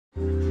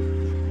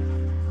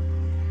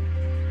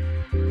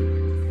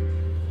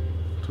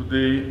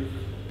Today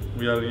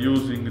we are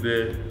using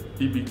the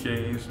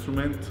EBK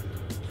instrument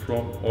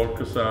from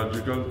Orca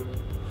Surgical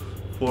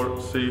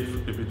for safe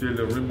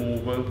epithelial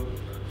removal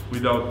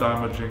without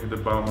damaging the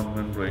Bowman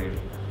membrane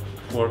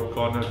for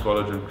corneal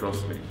collagen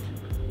crosslinking.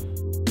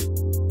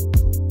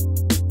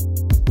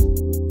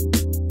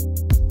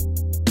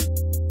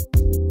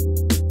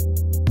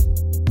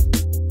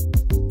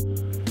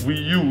 We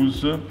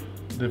use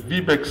the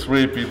Vibex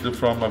Rapid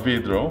from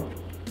Avedro,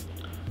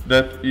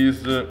 that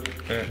is a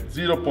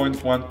 0.1%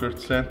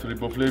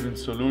 riboflavin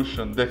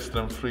solution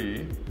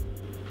dextran-free,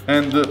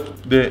 and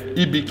the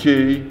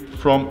EBK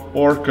from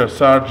Orca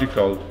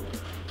Surgical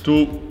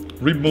to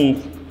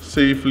remove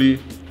safely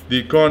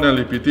the corneal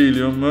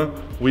epithelium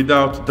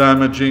without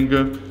damaging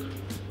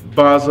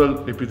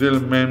basal epithelial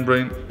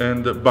membrane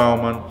and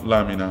Bowman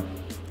lamina.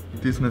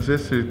 It is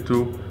necessary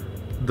to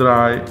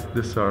dry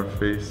the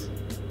surface.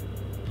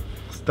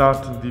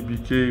 Start the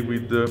EBK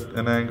with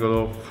an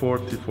angle of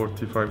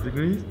 40-45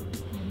 degrees.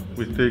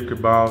 We take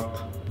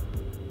about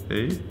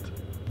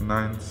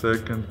 8-9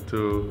 seconds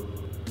to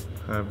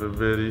have a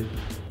very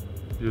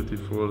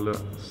beautiful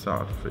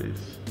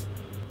surface.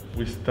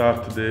 We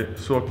start the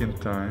soaking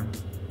time.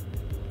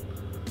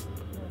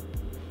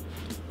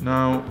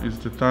 Now is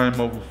the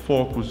time of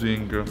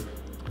focusing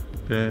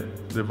the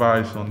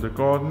device on the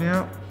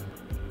cornea.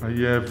 I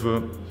have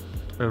a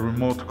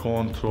remote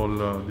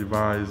control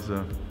device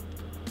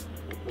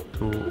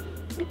to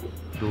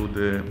do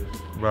the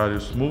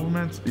various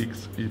movements,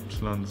 X, Y,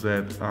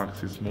 Z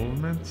axis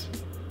movements,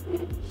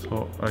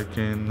 so I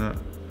can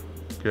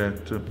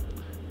get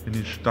in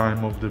each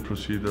time of the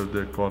procedure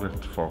the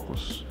correct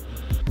focus.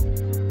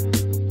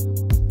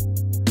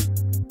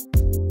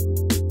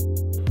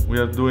 We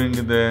are doing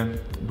the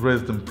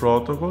Dresden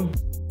protocol,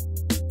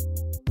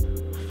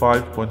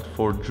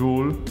 5.4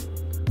 joule.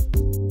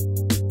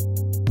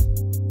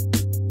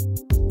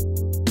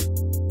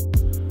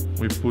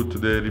 We put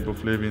the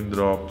riboflavin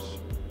drops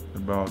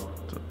about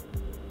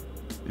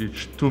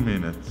each 2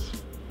 minutes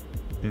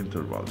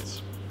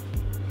intervals.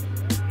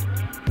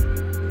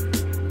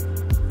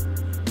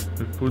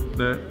 We put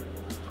the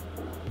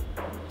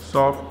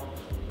soft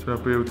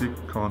therapeutic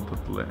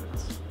contact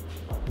lens.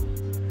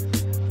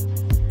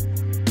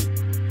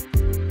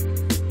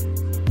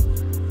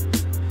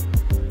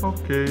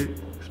 Okay,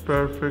 it's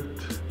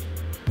perfect.